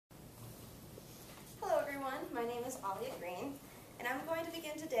my name is Alia Green, and I'm going to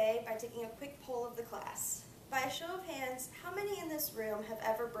begin today by taking a quick poll of the class. By a show of hands, how many in this room have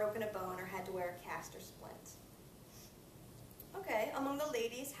ever broken a bone or had to wear a cast or splint? Okay, among the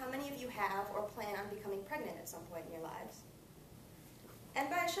ladies, how many of you have or plan on becoming pregnant at some point in your lives? And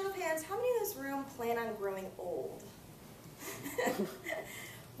by a show of hands, how many in this room plan on growing old?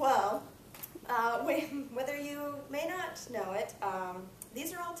 Well, whether you may not know it,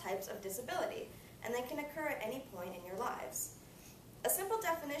 these are all types of disability, and they can occur at any point in your lives. A simple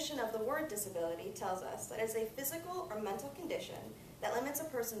definition of the word disability tells us that it is a physical or mental condition that limits a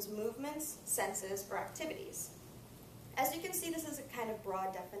person's movements, senses, or activities. As you can see, this is a kind of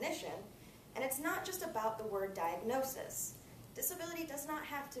broad definition, and it's not just about the word diagnosis. Disability does not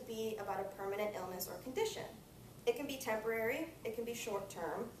have to be about a permanent illness or condition. It can be temporary, it can be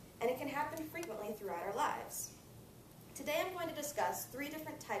short-term, and it can happen frequently throughout our lives. Today I'm going to discuss 3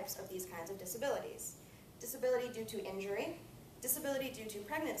 different types of these kinds of disabilities: disability due to injury, disability due to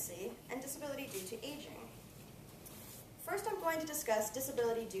pregnancy, and disability due to aging. First, I'm going to discuss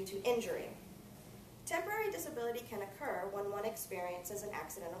disability due to injury. Temporary disability can occur when one experiences an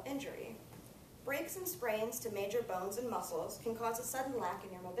accidental injury. Breaks and sprains to major bones and muscles can cause a sudden lack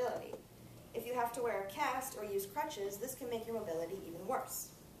in your mobility. If you have to wear a cast or use crutches, this can make your mobility even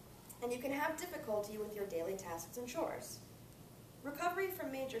worse. And you can have difficulty with your daily tasks and chores. Recovery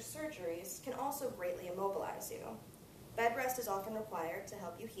from major surgeries can also greatly immobilize you. Bed rest is often required to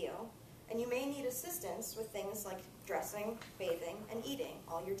help you heal, and you may need assistance with things like dressing, bathing, and eating,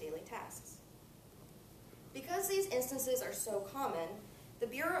 all your daily tasks. Because these instances are so common, the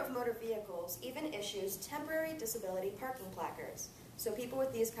Bureau of Motor Vehicles even issues temporary disability parking placards, so people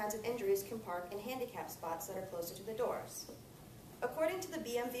with these kinds of injuries can park in handicap spots that are closer to the doors. According to the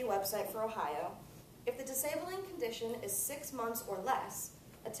BMV website for Ohio, if the disabling condition is 6 months or less,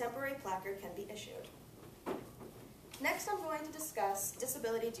 a temporary placard can be issued. Next, I'm going to discuss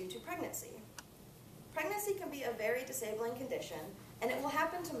disability due to pregnancy. Pregnancy can be a very disabling condition, and it will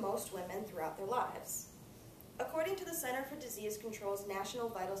happen to most women throughout their lives. According to the Center for Disease Control's National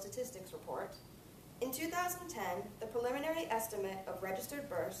Vital Statistics Report, in 2010, the preliminary estimate of registered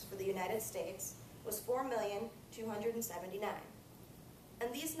births for the United States was 4,279,000.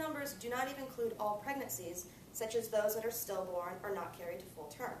 And these numbers do not even include all pregnancies, such as those that are stillborn or not carried to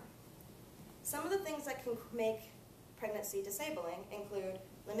full term. Some of the things that can make pregnancy disabling include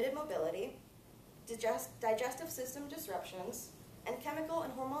limited mobility, digestive system disruptions, and chemical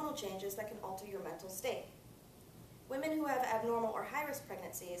and hormonal changes that can alter your mental state. Women who have abnormal or high-risk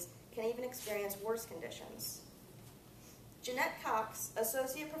pregnancies can even experience worse conditions. Jeanette Cox,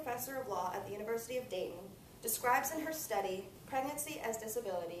 Associate Professor of Law at the University of Dayton, describes in her study, Pregnancy as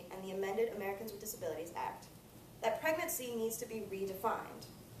Disability and the amended Americans with Disabilities Act, that pregnancy needs to be redefined.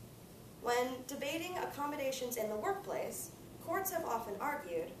 When debating accommodations in the workplace, courts have often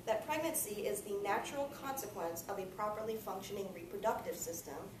argued that pregnancy is the natural consequence of a properly functioning reproductive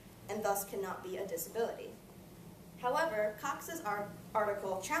system and thus cannot be a disability. However, Cox's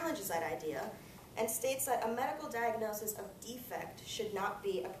article challenges that idea and states that a medical diagnosis of defect should not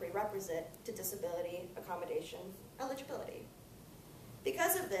be a prerequisite to disability accommodation eligibility.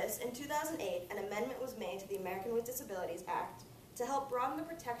 Because of this, in 2008, an amendment was made to the Americans with Disabilities Act to help broaden the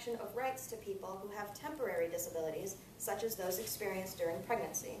protection of rights to people who have temporary disabilities, such as those experienced during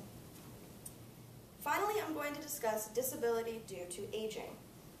pregnancy. Finally, I'm going to discuss disability due to aging.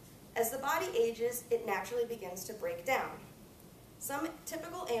 As the body ages, it naturally begins to break down. Some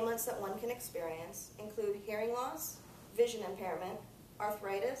typical ailments that one can experience include hearing loss, vision impairment,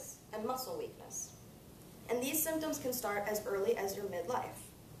 arthritis, and muscle weakness. And these symptoms can start as early as your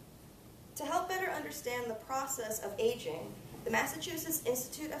midlife. To help better understand the process of aging, the Massachusetts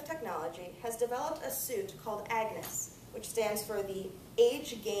Institute of Technology has developed a suit called AGNES, which stands for the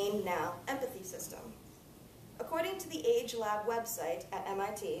Age Gain Now Empathy System. According to the Age Lab website at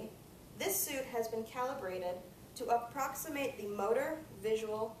MIT, this suit has been calibrated to approximate the motor,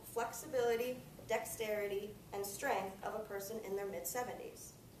 visual, flexibility, dexterity, and strength of a person in their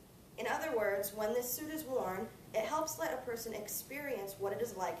mid-70s. In other words, when this suit is worn, it helps let a person experience what it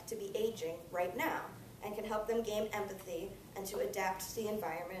is like to be aging right now and can help them gain empathy and to adapt to the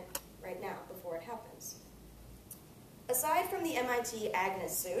environment right now before it happens. Aside from the MIT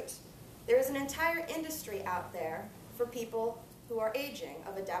Agnes suit, there is an entire industry out there for people who are aging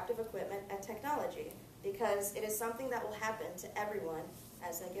of adaptive equipment and technology, because it is something that will happen to everyone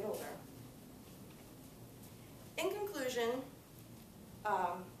as they get older. In conclusion,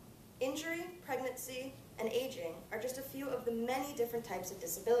 injury, pregnancy, and aging are just a few of the many different types of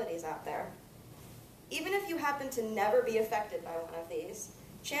disabilities out there. Even if you happen to never be affected by one of these,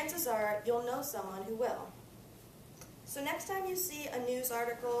 chances are you'll know someone who will. So next time you see a news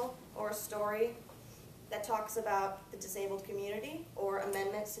article or a story that talks about the disabled community or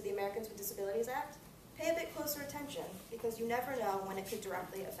amendments to the Americans with Disabilities Act, pay a bit closer attention because you never know when it could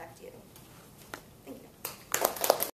directly affect you.